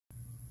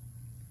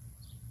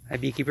Hi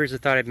beekeepers, I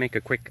thought I'd make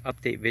a quick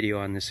update video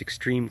on this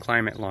extreme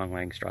climate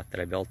long-leg strut that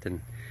I built.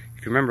 And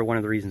if you remember, one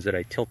of the reasons that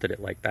I tilted it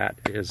like that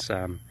is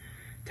to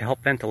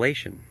help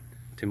ventilation,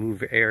 to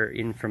move air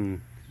in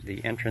from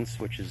the entrance,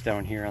 which is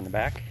down here on the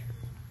back,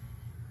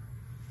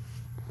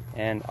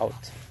 and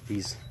out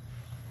these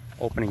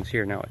openings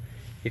here. Now,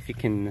 if you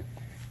can,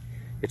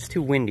 it's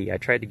too windy. I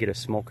tried to get a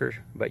smoker,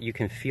 but you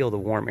can feel the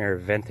warm air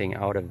venting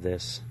out of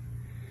this.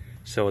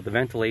 So the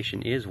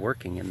ventilation is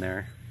working in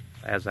there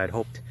as I'd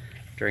hoped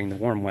during the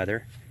warm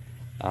weather,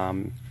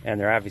 and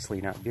they're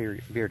obviously not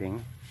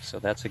bearding, so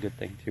that's a good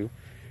thing too.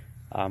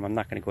 I'm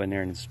not going to go in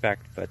there and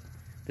inspect, but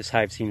this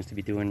hive seems to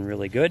be doing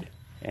really good,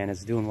 and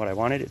it's doing what I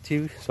wanted it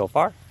to so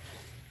far.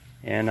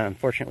 And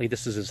unfortunately,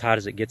 this is as hot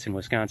as it gets in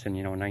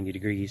Wisconsin, 90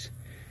 degrees.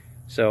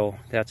 So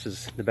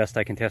that's the best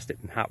I can test it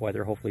in hot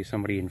weather. Hopefully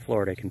somebody in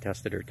Florida can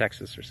test it, or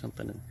Texas or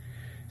something, and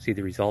see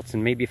the results.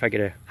 And maybe if I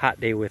get a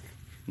hot day with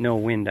no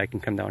wind, I can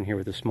come down here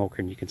with a smoker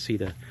and you can see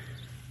the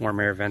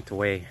warm air vent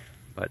away.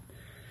 But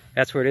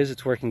that's where it is.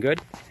 It's working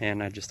good,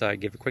 and I just thought I'd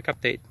give a quick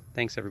update.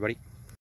 Thanks, everybody.